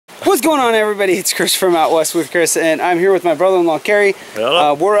What's going on, everybody? It's Chris from Out West with Chris, and I'm here with my brother-in-law, Kerry.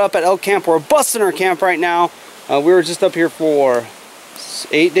 We're up at Elk Camp. We're busting our camp right now. We were just up here for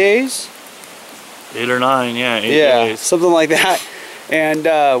 8 days? 8 or 9, yeah, 8 days. Something like that. And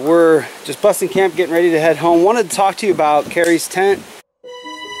we're just busting camp, getting ready to head home. Wanted to talk to you about Kerry's tent.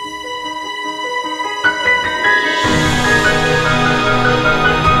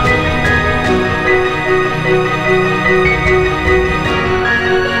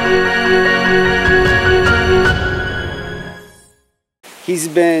 He's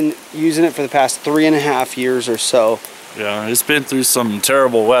been using it for the past 3.5 years or so. Yeah, it's been through some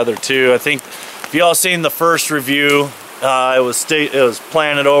terrible weather too. I think if y'all seen the first review, it was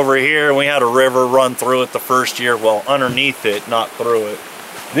planted over here, and we had a river run through it the first year. Well, underneath it, not through it.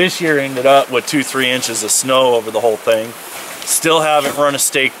 This year ended up with 2-3 inches of snow over the whole thing. Still haven't run a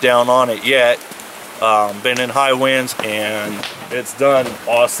stake down on it yet. Been in high winds, and it's done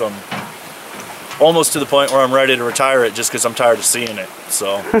awesome. Almost to the point where I'm ready to retire it just because I'm tired of seeing it.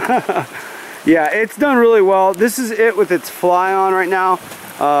 So yeah, it's done really well. This is it with its fly on right now.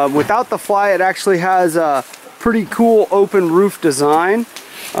 Without the fly, it actually has a pretty cool open roof design.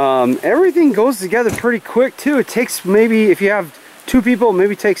 Everything goes together pretty quick too. It takes, maybe if you have 2 people,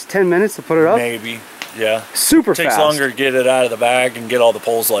 maybe takes 10 minutes to put it up. Maybe, yeah. Super fast. Takes longer to get it out of the bag and get all the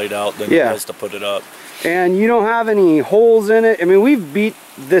poles laid out than it does to put it up. And you don't have any holes in it. I mean, we've beat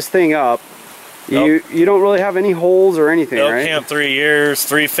this thing up. Nope. You don't really have any holes or anything, right? Camp 3 years,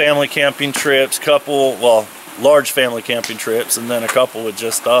 3 family camping trips, couple, well, large family camping trips, and then a couple with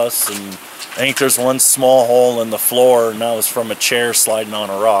just us. And I think there's one small hole in the floor, and that was from a chair sliding on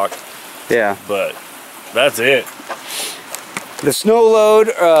a rock. Yeah. But that's it. The snow load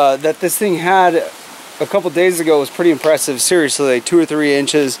that this thing had a couple days ago was pretty impressive. Seriously, like 2 or 3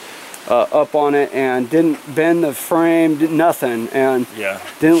 inches up on it, and didn't bend the frame, did nothing, and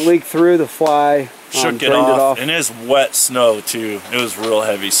didn't leak through the fly. Shook it off, and it's wet snow too. It was real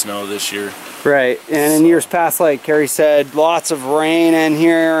heavy snow this year. Right, and in years past, like Kerry said, lots of rain in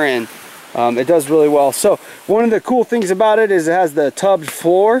here, and it does really well. So one of the cool things about it is it has the tubbed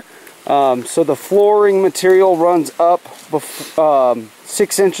floor. So the flooring material runs up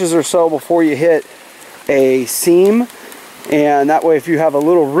 6 inches or so before you hit a seam. And that way, if you have a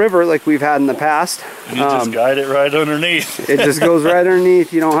little river like we've had in the past, you just guide it right underneath. It just goes right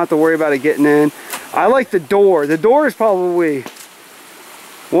underneath. You don't have to worry about it getting in. I like the door. The door is probably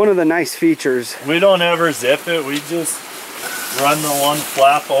one of the nice features. We don't ever zip it. We just run the one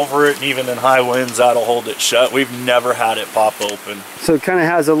flap over it, and even in high winds, that'll hold it shut. We've never had it pop open. So it kind of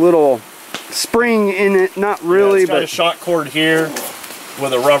has a little spring in it. Not really, it's got a shock cord here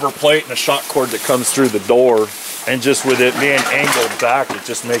with a rubber plate and a shock cord that comes through the door. And just with it being angled back, it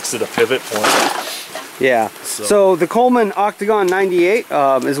just makes it a pivot point. Yeah. So the Coleman Octagon 98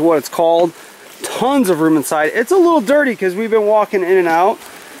 is what it's called. Tons of room inside. It's a little dirty because we've been walking in and out.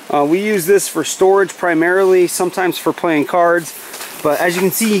 We use this for storage primarily, sometimes for playing cards. But as you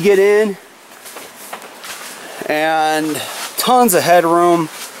can see, you get in, and tons of headroom.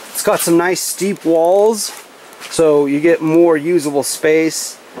 It's got some nice steep walls, so you get more usable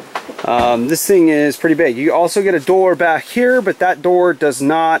space. This thing is pretty big. You also get a door back here, but that door does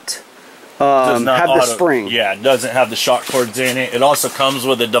not have the spring. Yeah, it doesn't have the shock cords in it. It also comes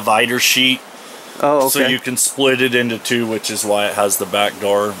with a divider sheet. Oh, okay. So you can split it into 2, which is why it has the back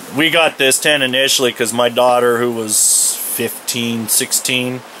door. We got this tent initially because my daughter, who was 15,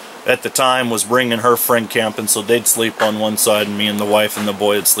 16 at the time, was bringing her friend camping, so they'd sleep on one side, and me and the wife and the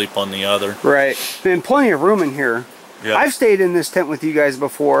boy would sleep on the other. Right. Been plenty of room in here. Yeah. I've stayed in this tent with you guys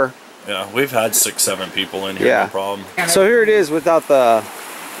before. Yeah, we've had 6-7 people in here, no problem. So here it is without the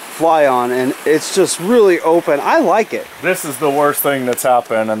fly on, and it's just really open. I like it. This is the worst thing that's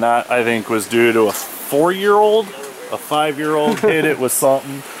happened, and that I think was due to a 4-year-old, a 5-year-old hit it with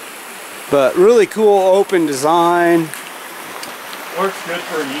something. But really cool open design. Works good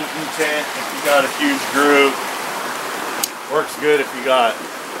for a eating tent if you got a huge group. Works good if you got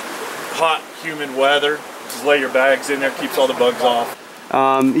hot, humid weather. Just lay your bags in there, keeps all the bugs off.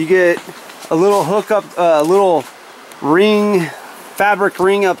 You get a little hookup, a little fabric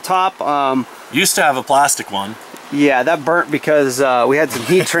ring up top. Used to have a plastic one. Yeah, that burnt because we had some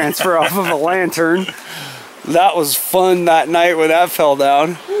heat transfer off of a lantern. That was fun that night when that fell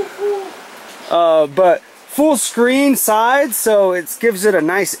down. But full screen sides, so it gives it a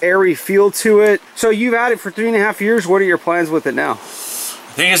nice airy feel to it. So you've had it for 3.5 years. What are your plans with it now?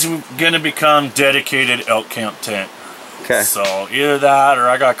 I think it's going to become dedicated elk camp tent. Okay. So either that, or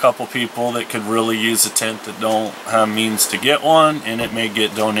I got a couple people that could really use a tent that don't have means to get one, and it may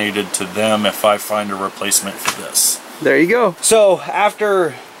get donated to them if I find a replacement for this. There you go. So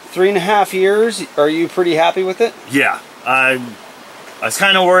after 3.5 years. Are you pretty happy with it? Yeah, I was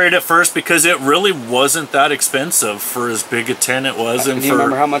kind of worried at first because it really wasn't that expensive for as big a tent it was. And do you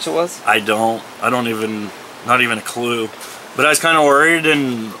remember how much it was? I don't even, not even a clue. But I was kind of worried,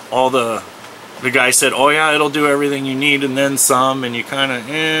 and all the guy said, oh yeah, it'll do everything you need and then some, and you kind of,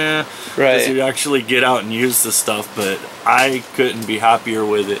 right. Because you actually get out and use the stuff, but I couldn't be happier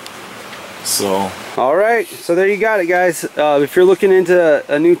with it. So. All right, so there you got it, guys. If you're looking into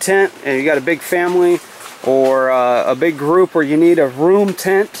a new tent and you got a big family or a big group where you need a room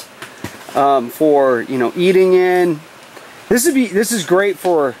tent for, you know, eating in, this is great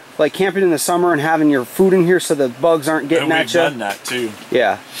for like camping in the summer and having your food in here so the bugs aren't getting at you. And we've done that too.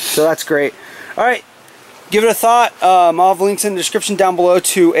 Yeah, so that's great. All right, give it a thought. I'll have links in the description down below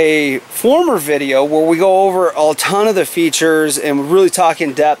to a former video where we go over a ton of the features and really talk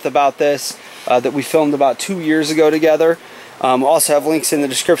in depth about this that we filmed about 2 years ago together. We'll also have links in the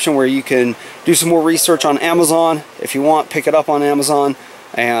description where you can do some more research on Amazon. If you want, pick it up on Amazon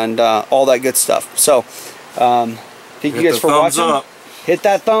and all that good stuff. So, thank you guys for watching. Hit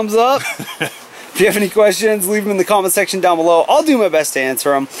that thumbs up. If you have any questions, leave them in the comment section down below. I'll do my best to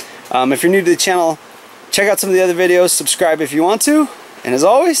answer them. If you're new to the channel, check out some of the other videos. Subscribe if you want to. And as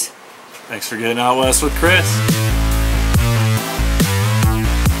always, thanks for getting out west with Chris.